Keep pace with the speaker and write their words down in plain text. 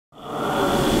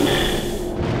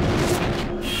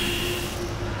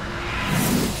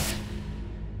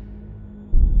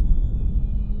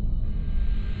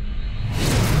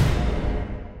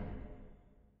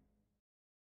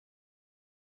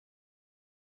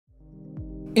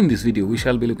In this video, we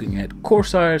shall be looking at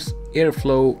Corsair's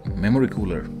Airflow memory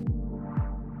cooler.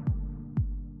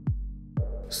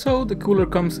 So the cooler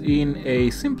comes in a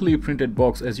simply printed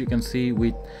box, as you can see,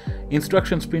 with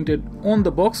instructions printed on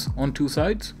the box on two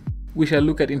sides. We shall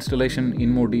look at installation in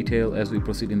more detail as we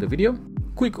proceed in the video.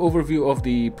 Quick overview of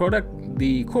the product.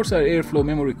 The Corsair Airflow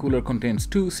memory cooler contains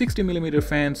two 60mm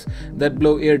fans that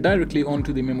blow air directly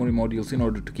onto the memory modules in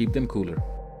order to keep them cooler.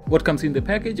 What comes in the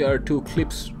package are two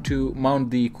clips to mount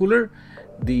the cooler,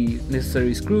 the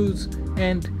necessary screws,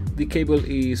 and the cable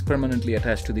is permanently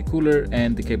attached to the cooler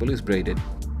and the cable is braided.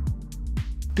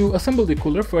 To assemble the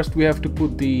cooler, first we have to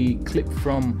put the clip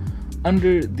from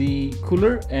under the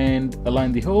cooler and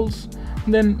align the holes.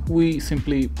 Then we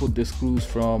simply put the screws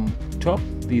from top.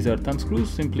 These are thumb screws.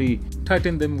 Simply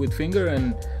tighten them with finger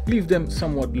and leave them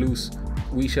somewhat loose.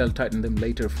 We shall tighten them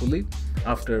later fully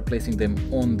after placing them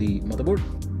on the motherboard.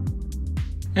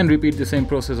 And repeat the same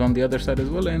process on the other side as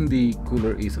well, and the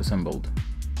cooler is assembled.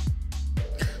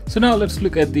 So now let's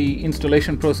look at the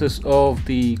installation process of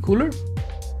the cooler.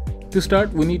 To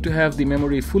start, we need to have the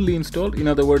memory fully installed, in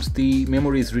other words, the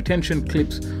memory's retention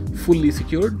clips fully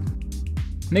secured.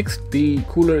 Next, the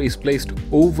cooler is placed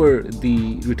over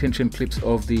the retention clips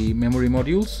of the memory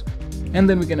modules, and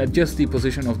then we can adjust the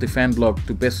position of the fan block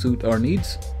to best suit our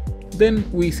needs. Then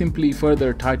we simply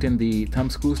further tighten the thumb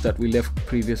screws that we left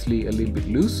previously a little bit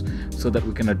loose so that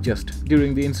we can adjust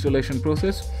during the installation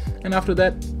process. And after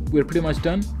that, we're pretty much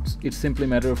done. It's simply a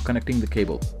matter of connecting the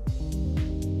cable.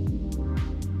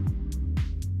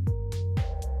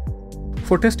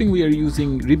 For testing, we are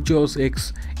using Ripjaws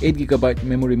X 8GB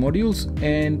memory modules,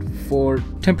 and for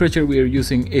temperature we are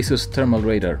using Asus thermal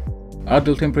radar.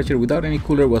 Idle temperature without any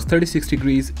cooler was 36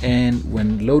 degrees, and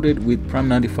when loaded with Prime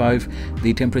 95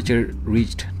 the temperature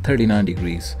reached 39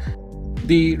 degrees.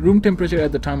 The room temperature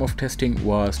at the time of testing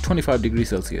was 25 degrees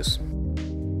Celsius.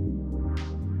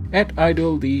 At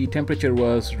idle the temperature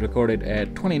was recorded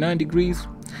at 29 degrees,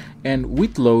 and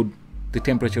with load the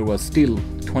temperature was still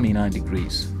 29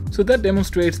 degrees. So that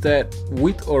demonstrates that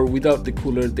with or without the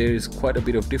cooler there is quite a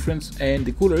bit of difference, and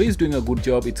the cooler is doing a good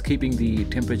job. It's keeping the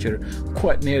temperature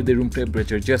quite near the room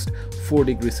temperature, just 4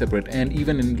 degrees separate, and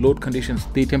even in load conditions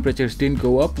the temperatures didn't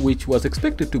go up, which was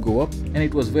expected to go up, and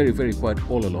it was very quiet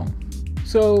all along.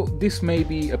 So this may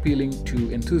be appealing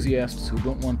to enthusiasts who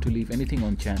don't want to leave anything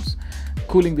on chance.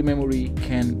 Cooling the memory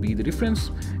can be the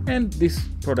difference, and this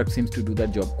product seems to do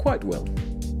that job quite well.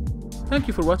 Thank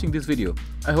you for watching this video.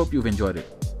 I hope you've enjoyed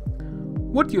it.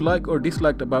 What you like or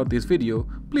disliked about this video,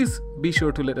 please be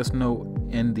sure to let us know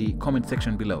in the comment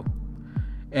section below.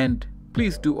 And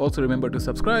please do also remember to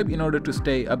subscribe in order to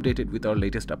stay updated with our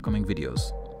latest upcoming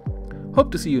videos.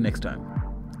 Hope to see you next time.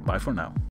 Bye for now.